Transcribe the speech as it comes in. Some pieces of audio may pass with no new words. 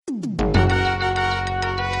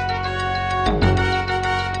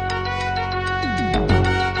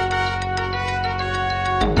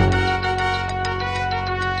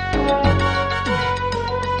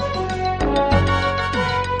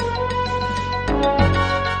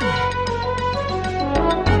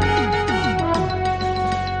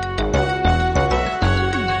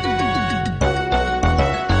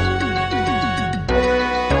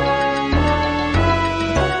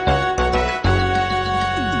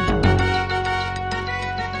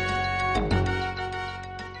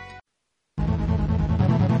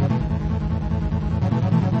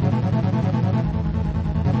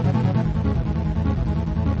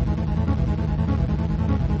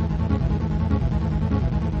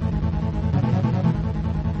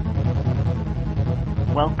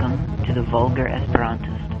to the Vulgar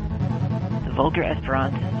Esperantist. The Vulgar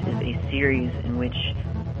Esperantist is a series in which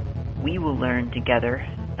we will learn together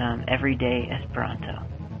everyday Esperanto.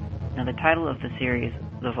 Now, the title of the series,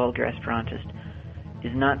 The Vulgar Esperantist,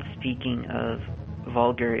 is not speaking of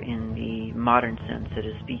vulgar in the modern sense. It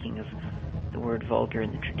is speaking of the word vulgar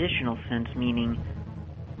in the traditional sense, meaning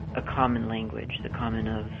a common language, the common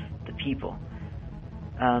of the people.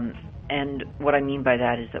 And what I mean by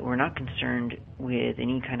that is that we're not concerned with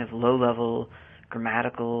any kind of low-level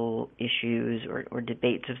grammatical issues or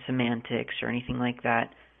debates of semantics or anything like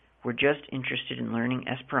that. We're just interested in learning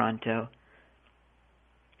Esperanto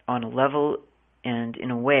on a level and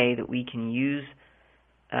in a way that we can use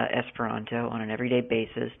Esperanto on an everyday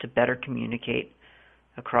basis to better communicate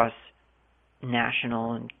across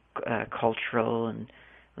national and cultural and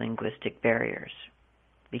linguistic barriers.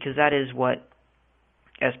 Because that is what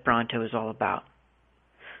Esperanto is all about.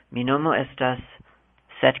 Mi nomo estas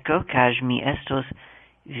Setko, kaj mi estos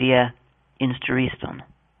via instruiston.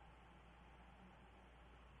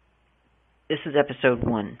 This is episode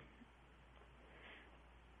 1.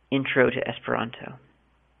 Intro to Esperanto.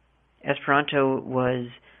 Esperanto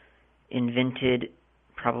was invented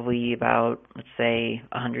probably about, let's say,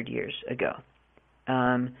 100 years ago.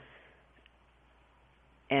 And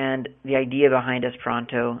the idea behind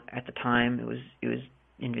Esperanto at the time, it was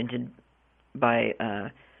invented by,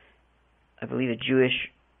 I believe, a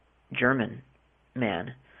Jewish-German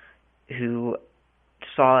man who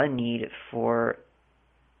saw a need for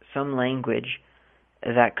some language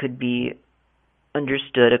that could be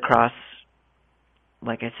understood across,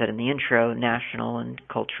 like I said in the intro, national and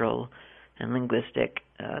cultural and linguistic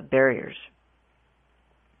barriers.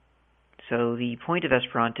 So the point of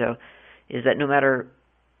Esperanto is that no matter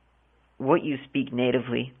what you speak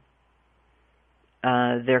natively,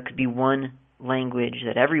 there could be one language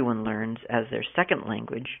that everyone learns as their second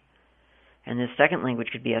language, and this second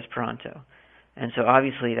language could be Esperanto. And so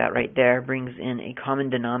obviously that right there brings in a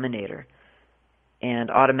common denominator,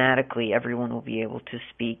 and automatically everyone will be able to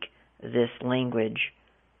speak this language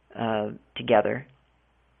together.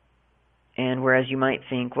 And whereas you might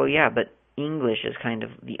think, well, yeah, but English is kind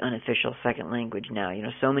of the unofficial second language now. You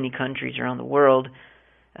know, so many countries around the world,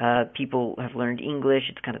 people have learned English.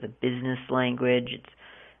 It's kind of the business language. It's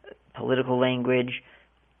political language.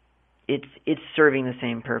 It's serving the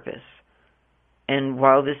same purpose. And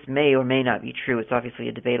while this may or may not be true, it's obviously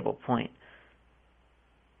a debatable point.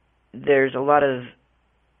 There's a lot of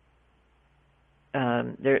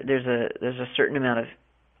there's a certain amount of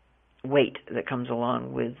weight that comes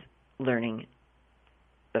along with learning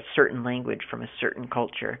a certain language from a certain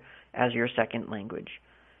culture as your second language.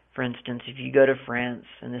 For instance, if you go to France,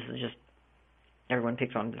 and this is just, everyone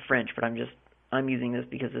picks on the French, but I'm using this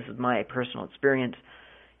because this is my personal experience.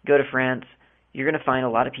 Go to France, you're going to find a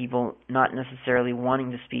lot of people not necessarily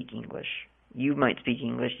wanting to speak English. You might speak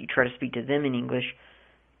English, you try to speak to them in English,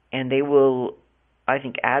 and they will, I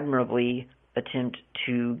think, admirably attempt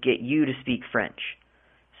to get you to speak French,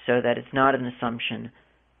 so that it's not an assumption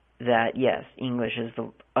that, yes, English is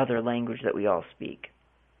the other language that we all speak.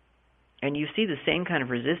 And you see the same kind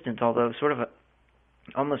of resistance, although sort of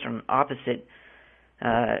almost from an opposite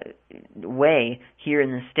way here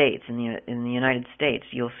in the States. In the United States,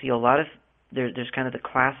 you'll see a lot of, there's kind of the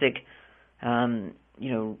classic, there's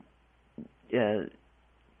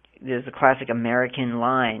the classic American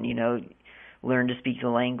line, learn to speak the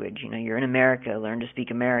language. You're in America, learn to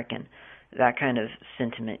speak American. That kind of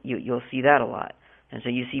sentiment, you'll see that a lot. And so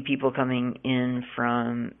you see people coming in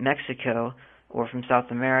from Mexico or from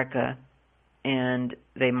South America, and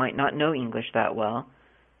they might not know English that well.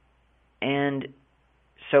 And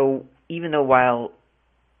so even though while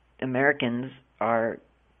Americans are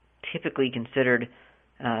typically considered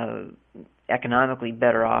economically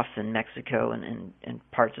better off than Mexico and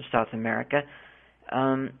parts of South America,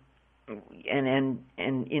 and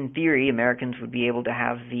in theory, Americans would be able to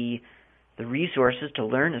have the resources to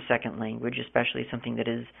learn a second language, especially something that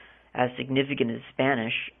is as significant as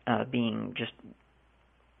Spanish, being just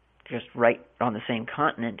right on the same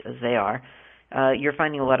continent as they are. You're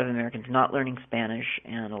finding a lot of Americans not learning Spanish,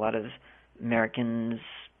 and a lot of Americans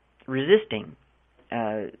resisting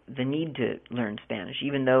the need to learn Spanish,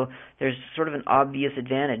 even though there's sort of an obvious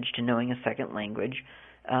advantage to knowing a second language.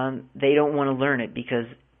 They don't want to learn it because,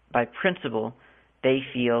 by principle, they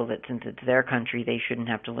feel that since it's their country, they shouldn't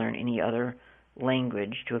have to learn any other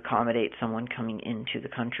language to accommodate someone coming into the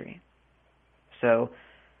country. So,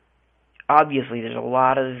 obviously, there's a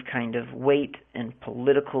lot of kind of weight and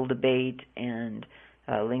political debate and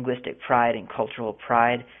linguistic pride and cultural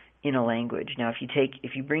pride in a language. Now,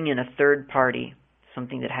 if you bring in a third party,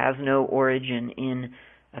 something that has no origin in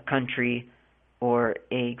a country or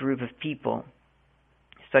a group of people,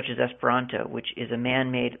 such as Esperanto, which is a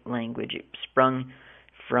man-made language. It sprung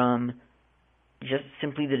from just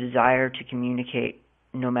simply the desire to communicate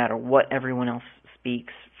no matter what everyone else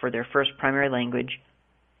speaks for their first primary language.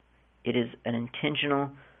 It is an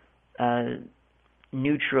intentional,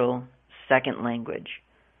 neutral second language.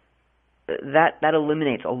 That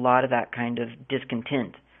eliminates a lot of that kind of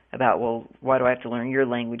discontent about, well, why do I have to learn your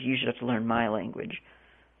language? You should have to learn my language.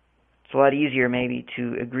 It's a lot easier maybe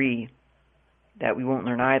to agree that we won't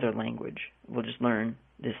learn either language. We'll just learn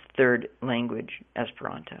this third language,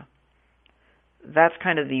 Esperanto. That's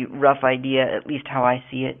kind of the rough idea, at least how I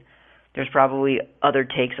see it. There's probably other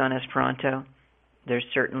takes on Esperanto. There's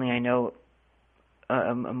certainly, I know,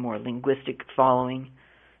 a more linguistic following,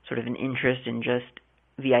 sort of an interest in just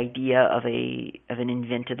the idea of an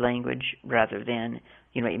invented language rather than,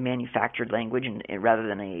 a manufactured language, and rather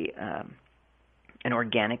than an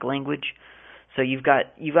organic language. So you've got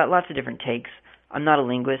lots of different takes. I'm not a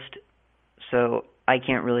linguist, so I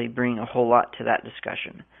can't really bring a whole lot to that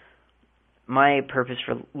discussion. My purpose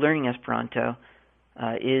for learning Esperanto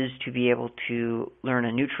is to be able to learn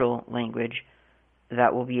a neutral language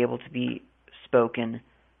that will be able to be spoken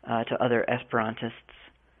to other Esperantists,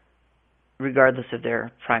 regardless of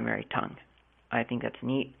their primary tongue. I think that's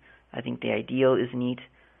neat. I think the ideal is neat,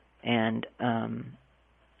 and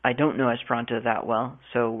I don't know Esperanto that well,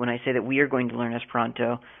 so when I say that we are going to learn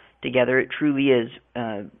Esperanto together, it truly is.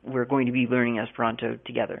 We're going to be learning Esperanto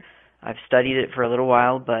together. I've studied it for a little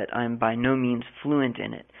while, but I'm by no means fluent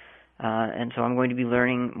in it, and so I'm going to be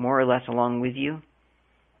learning more or less along with you,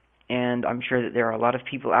 and I'm sure that there are a lot of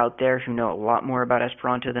people out there who know a lot more about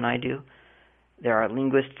Esperanto than I do. There are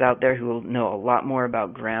linguists out there who will know a lot more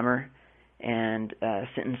about grammar and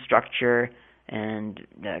sentence structure and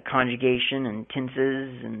conjugation and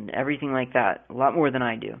tenses and everything like that, a lot more than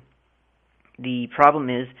I do. The problem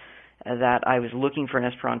is that I was looking for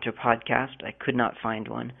an Esperanto podcast. I could not find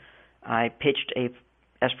one. I pitched a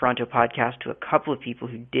Esperanto podcast to a couple of people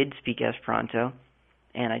who did speak Esperanto,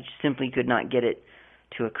 and I simply could not get it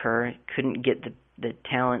to occur. I couldn't get the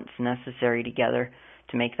talents necessary together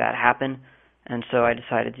to make that happen, and so I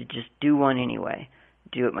decided to just do one anyway,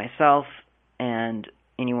 do it myself, and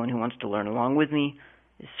anyone who wants to learn along with me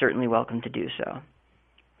is certainly welcome to do so.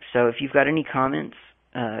 So if you've got any comments,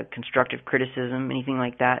 constructive criticism, anything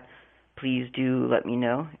like that, please do let me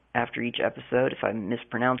know after each episode if I'm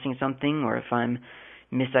mispronouncing something or if I'm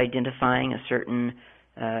misidentifying a certain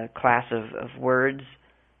class of words.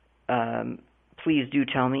 Please do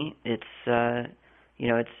tell me. It's a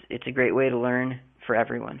great way to learn for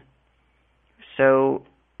everyone. So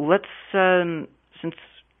let's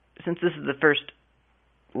since this is the first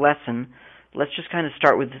lesson, let's just kind of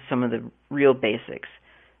start with some of the real basics.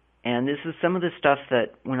 And this is some of the stuff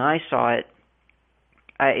that when I saw it,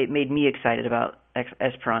 it made me excited about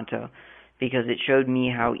Esperanto because it showed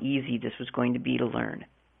me how easy this was going to be to learn.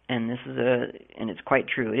 And it's quite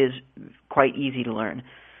true. It is quite easy to learn.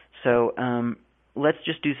 So let's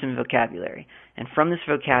just do some vocabulary. And from this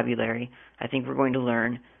vocabulary, I think we're going to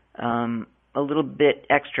learn a little bit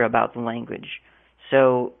extra about the language.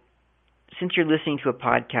 So since you're listening to a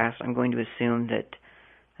podcast, I'm going to assume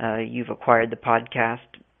that you've acquired the podcast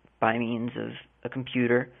by means of a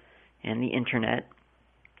computer and the internet,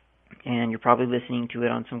 and you're probably listening to it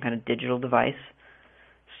on some kind of digital device.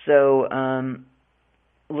 So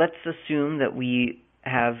let's assume that we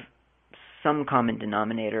have some common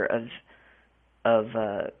denominator of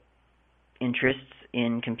interests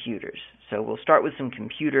in computers. So we'll start with some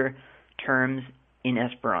computer terms in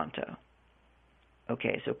Esperanto.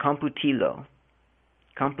 Okay, so komputilo.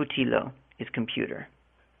 Komputilo is computer.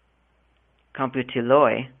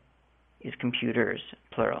 Komputiloi is computers,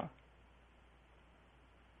 plural.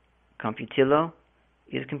 Komputilo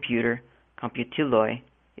is computer. Komputiloi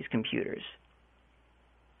is computers.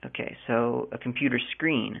 Okay, so a computer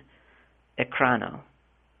screen, ekrano.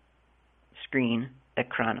 Screen,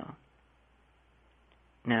 ekrano.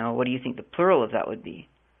 Now, what do you think the plural of that would be?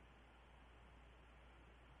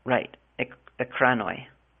 Right, ekranoi.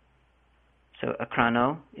 So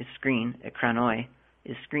ekrano is screen, ekranoi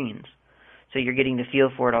is screens. So you're getting the feel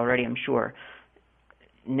for it already, I'm sure.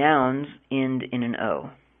 Nouns end in an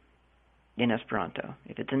O in Esperanto.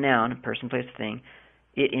 If it's a noun, a person, place, thing,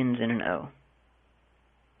 it ends in an O.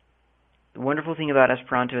 The wonderful thing about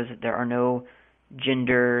Esperanto is that there are no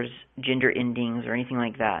gender endings or anything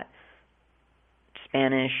like that.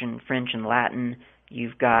 Spanish and French and Latin,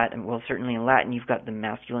 you've got, well, certainly in Latin, you've got the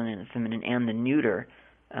masculine and the feminine and the neuter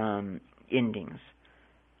endings.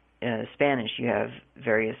 Spanish, you have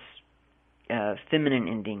various feminine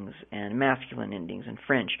endings and masculine endings in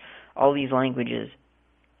French. All these languages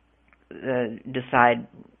decide,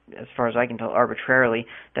 as far as I can tell, arbitrarily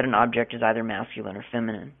that an object is either masculine or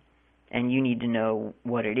feminine. And you need to know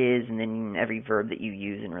what it is, and then every verb that you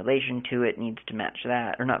use in relation to it needs to match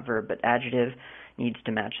that, or not verb, but adjective needs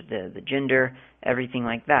to match the gender, everything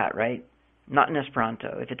like that, right? Not in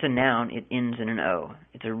Esperanto. If it's a noun, it ends in an O.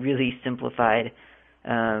 It's a really simplified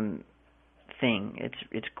thing.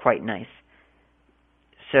 It's quite nice.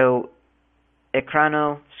 So,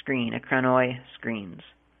 ekrano, screen, ekranoi, screens.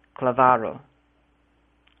 Klavaro,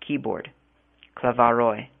 keyboard.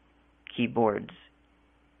 Klavaroi, keyboards.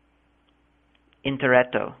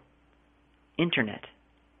 Interreto, internet.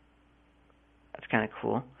 That's kind of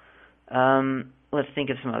cool. Let's think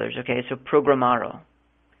of some others. Okay, so programaro.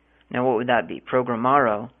 Now what would that be?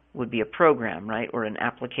 Programaro would be a program, right, or an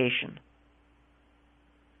application.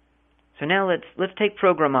 So now let's take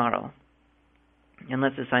programaro and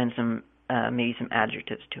let's assign some maybe some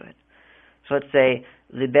adjectives to it. So let's say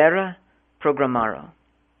libera programaro.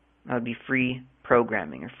 That would be free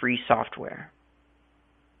programming or free software.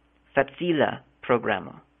 Facila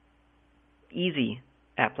programo. Easy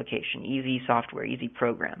application, easy software, easy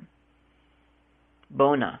program.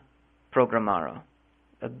 Bona programaro.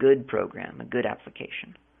 A good program, a good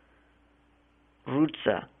application.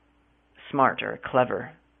 Ruzza, smart or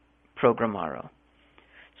clever programaro.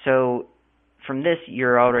 So from this,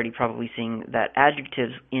 you're already probably seeing that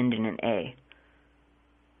adjectives end in an A.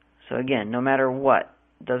 So again, no matter what,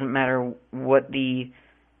 doesn't matter what the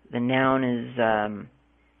noun is,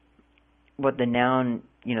 what the noun,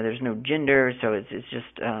 there's no gender, so it's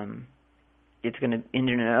just, it's going to end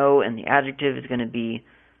in an O, and the adjective is going to be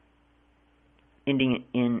ending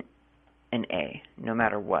in an A, no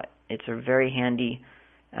matter what. It's a very handy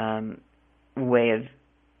way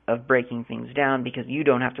of breaking things down, because you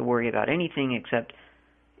don't have to worry about anything except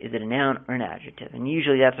is it a noun or an adjective. And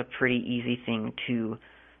usually that's a pretty easy thing to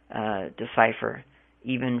decipher,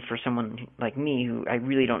 even for someone like me who I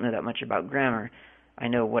really don't know that much about grammar. I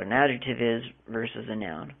know what an adjective is versus a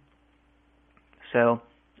noun. So,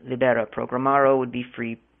 libera programaro would be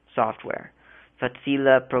free software.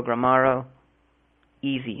 Facila programaro,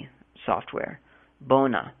 easy software.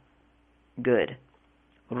 Bona, good.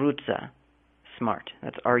 Ruzza, smart.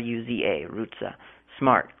 That's R-U-Z-A, Ruzza.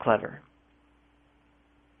 Smart, clever.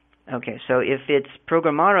 Okay, so if it's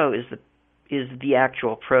programaro is the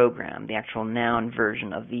actual program, the actual noun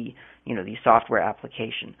version of the software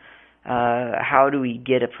application. How do we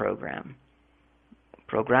get a program?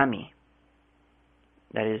 Programi.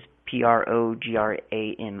 That is P-R-O-G-R-A-M-I.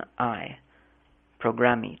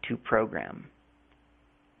 Programi, to program.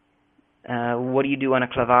 What do you do on a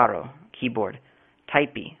clavaro, keyboard?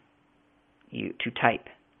 Typey, to type.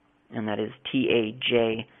 And that is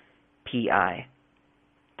T-A-J-P-I.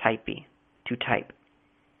 Typey, to type.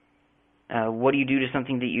 What do you do to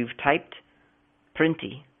something that you've typed?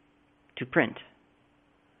 Printy, to print.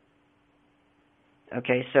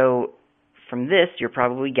 Okay, so from this, you're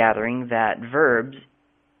probably gathering that verbs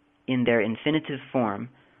in their infinitive form,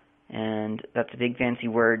 and that's a big fancy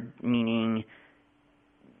word meaning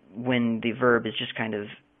when the verb is just kind of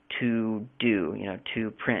to do,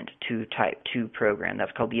 to print, to type, to program.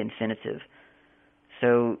 That's called the infinitive.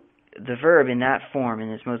 So the verb in that form, in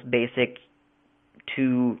its most basic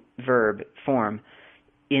to verb form,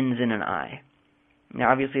 ends in an I.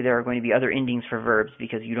 Now, obviously, there are going to be other endings for verbs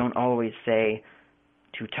because you don't always say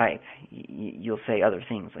to type. You'll say other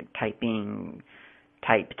things like typing,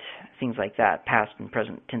 typed, things like that, past and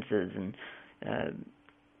present tenses, and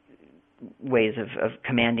ways of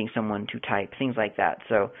commanding someone to type, things like that.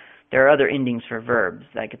 So there are other endings for verbs.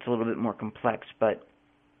 That gets a little bit more complex, but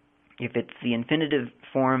if it's the infinitive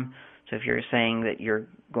form, so if you're saying that you're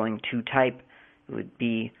going to type, it would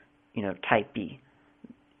be, typey,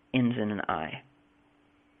 ends in an I.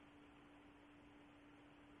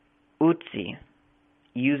 Utsi,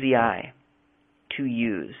 use the I, to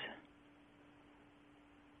use.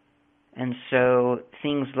 And so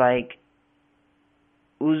things like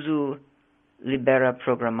uzu libera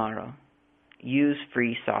programaro, use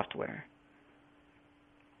free software.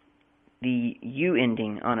 The U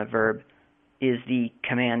ending on a verb is the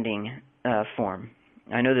commanding form.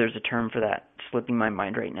 I know there's a term for that, slipping my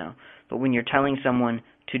mind right now. But when you're telling someone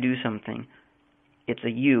to do something, it's a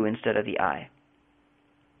U instead of the I.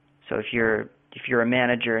 So if you're a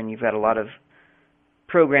manager and you've got a lot of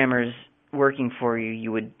programmers working for you,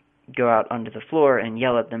 you would go out onto the floor and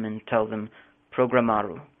yell at them and tell them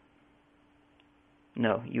programaru.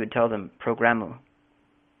 No, you would tell them programu.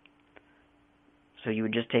 So you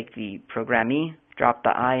would just take the programi, drop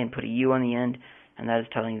the I, and put a U on the end, and that is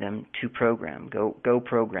telling them to program. Go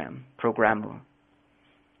program. Programu.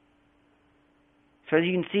 So as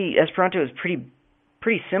you can see, Esperanto is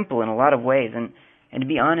pretty simple in a lot of ways, and to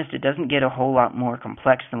be honest, it doesn't get a whole lot more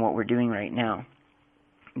complex than what we're doing right now.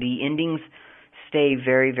 The endings stay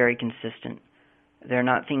very, very consistent. They're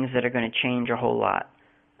not things that are going to change a whole lot.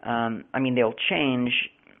 They'll change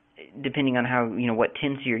depending on how, what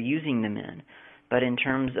tense you're using them in. But in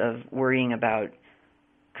terms of worrying about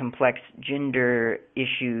complex gender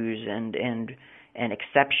issues and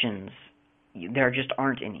exceptions, there just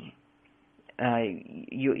aren't any.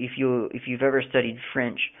 If you've ever studied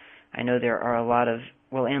French, I know there are a lot of,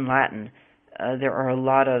 and Latin, there are a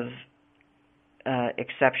lot of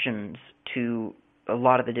exceptions to a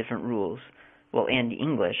lot of the different rules. And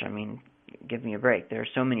English, give me a break. There are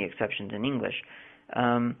so many exceptions in English.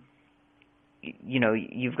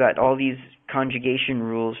 You've got all these conjugation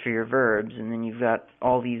rules for your verbs, and then you've got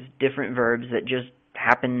all these different verbs that just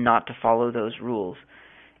happen not to follow those rules.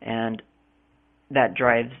 And that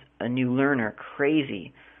drives a new learner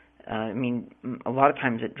crazy. A lot of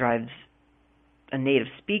times it drives a native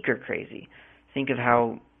speaker crazy. Think of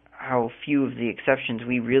how few of the exceptions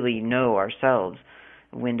we really know ourselves.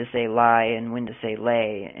 When to say lie and when to say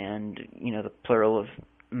lay, and the plural of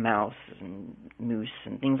mouse and moose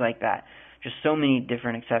and things like that. Just so many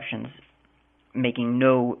different exceptions making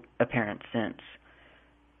no apparent sense.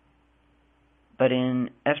 But in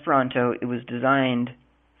Esperanto, it was designed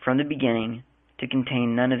from the beginning to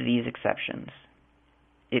contain none of these exceptions.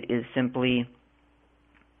 It is simply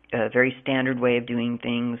a very standard way of doing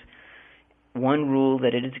things. One rule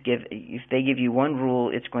that it is if they give you one rule,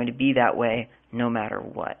 it's going to be that way no matter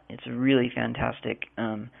what. It's a really fantastic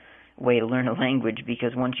way to learn a language,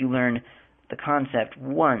 because once you learn the concept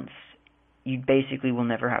once, you basically will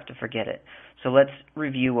never have to forget it. So let's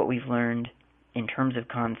review what we've learned in terms of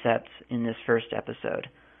concepts in this first episode.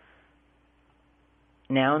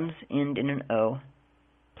 Nouns end in an O.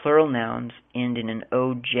 Plural nouns end in an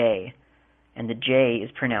OJ, and the J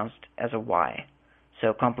is pronounced as a Y.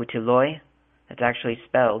 So komputiloi, that's actually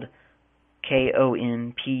spelled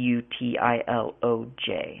Komputiloj.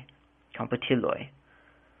 Komputiloj.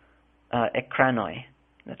 Ekranoi,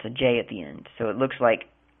 that's a J at the end. So it looks like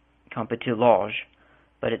komputiloj,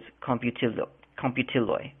 but it's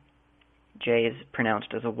komputiloj. J is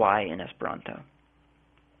pronounced as a Y in Esperanto.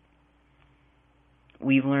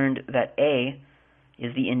 We've learned that A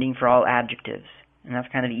is the ending for all adjectives, and that's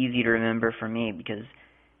kind of easy to remember for me, because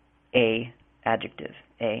A, adjective,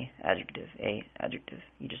 A, adjective, A, adjective.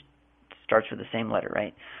 You just starts with the same letter,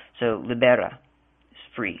 right? So libera is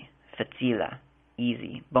free, facila,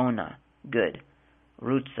 easy, bona, good,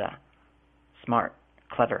 ruzza, smart,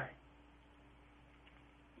 clever.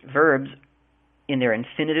 Verbs in their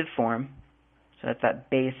infinitive form, so that's that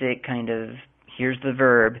basic kind of, here's the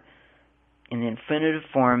verb, in the infinitive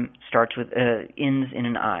form starts with, ends in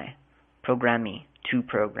an I. Programi, to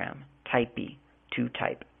program. Typey, to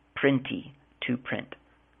type. Printy, to print.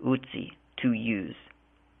 Utsi, to use.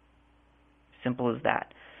 Simple as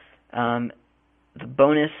that. The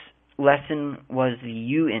bonus lesson was the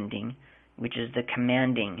U ending, which is the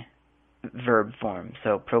commanding verb form.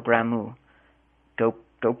 So programu, go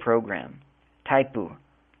program. Typu,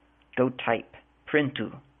 go type.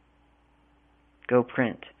 Printu, go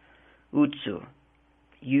print. Utsu,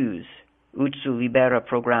 use. Utsu libera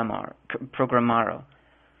programaro.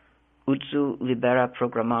 Utsu libera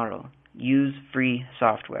programaro. Use free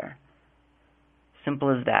software. Simple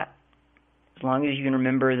as that. As long as you can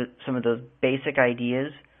remember some of those basic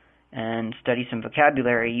ideas and study some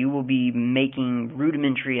vocabulary, you will be making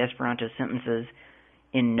rudimentary Esperanto sentences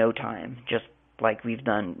in no time, just like we've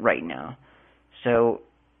done right now. So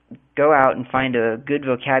go out and find a good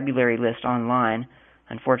vocabulary list online.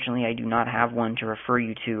 Unfortunately, I do not have one to refer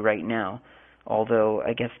you to right now, although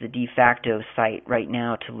I guess the de facto site right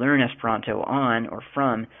now to learn Esperanto on or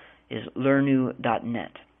from is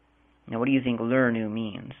lernu.net. Now, what do you think lernu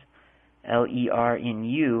means?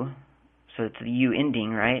 L-E-R-N-U, so it's the U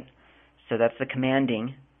ending, right? So that's the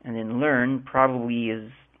commanding, and then learn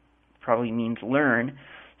probably means learn,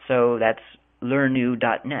 so that's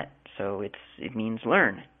lernu.net. So it means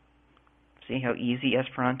learn. See how easy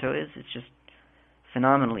Esperanto is? It's just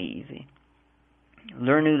phenomenally easy.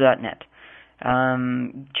 Lernu.net.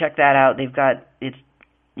 Check that out. They've got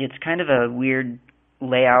it's kind of a weird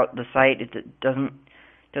layout. The site it doesn't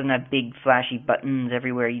have big flashy buttons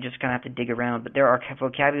everywhere. You just kind of have to dig around. But there are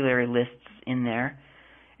vocabulary lists in there.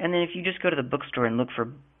 And then if you just go to the bookstore and look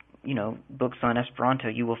for books on Esperanto,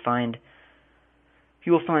 you will find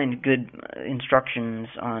good instructions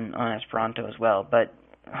on Esperanto as well. But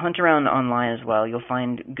hunt around online as well. You'll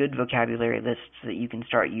find good vocabulary lists that you can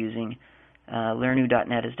start using.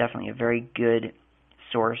 Learnu.net is definitely a very good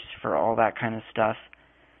source for all that kind of stuff.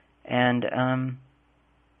 And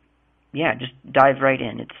just dive right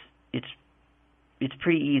in. It's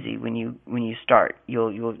pretty easy when you start.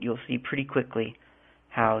 You'll see pretty quickly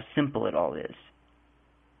how simple it all is.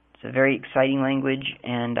 It's a very exciting language,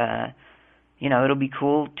 and it'll be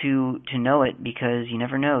cool to know it, because you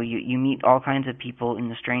never know. You meet all kinds of people in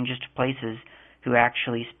the strangest places who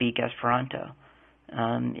actually speak Esperanto.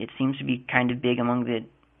 It seems to be kind of big among the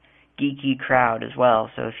geeky crowd as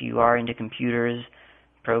well. So if you are into computers,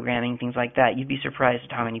 programming, things like that, you'd be surprised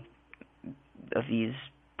at how many of these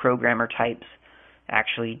programmer types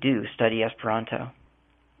actually do study Esperanto.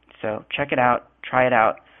 So check it out, try it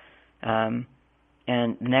out, and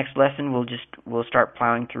the next lesson we'll start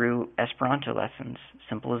plowing through Esperanto lessons.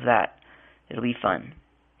 Simple as that. It'll be fun.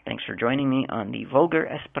 Thanks for joining me on the Vulgar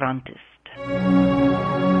Esperantist.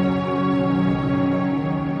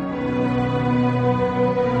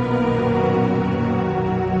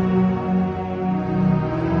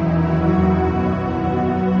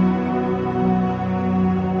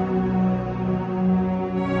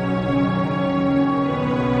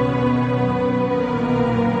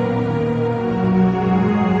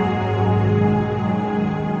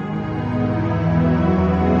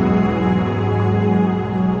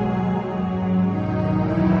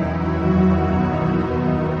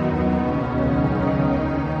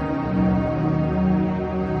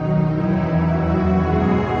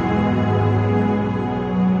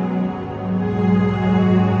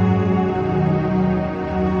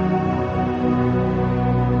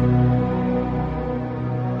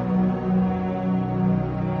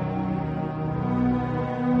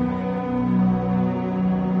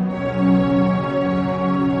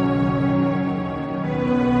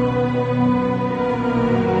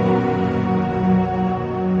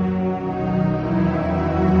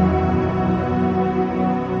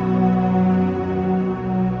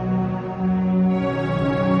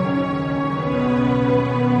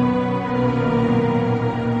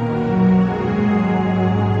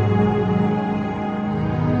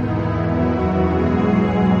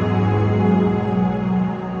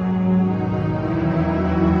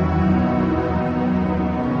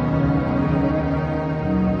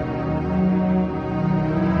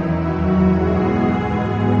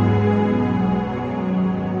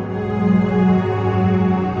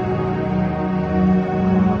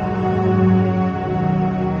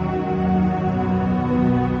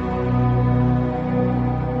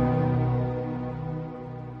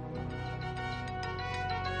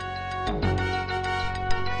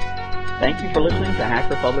 Thank you for listening to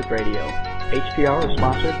Hacker Public Radio. HPR is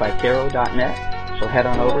sponsored by Caro.net, so head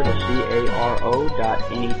on over to caro.net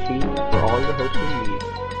for all your hosting needs.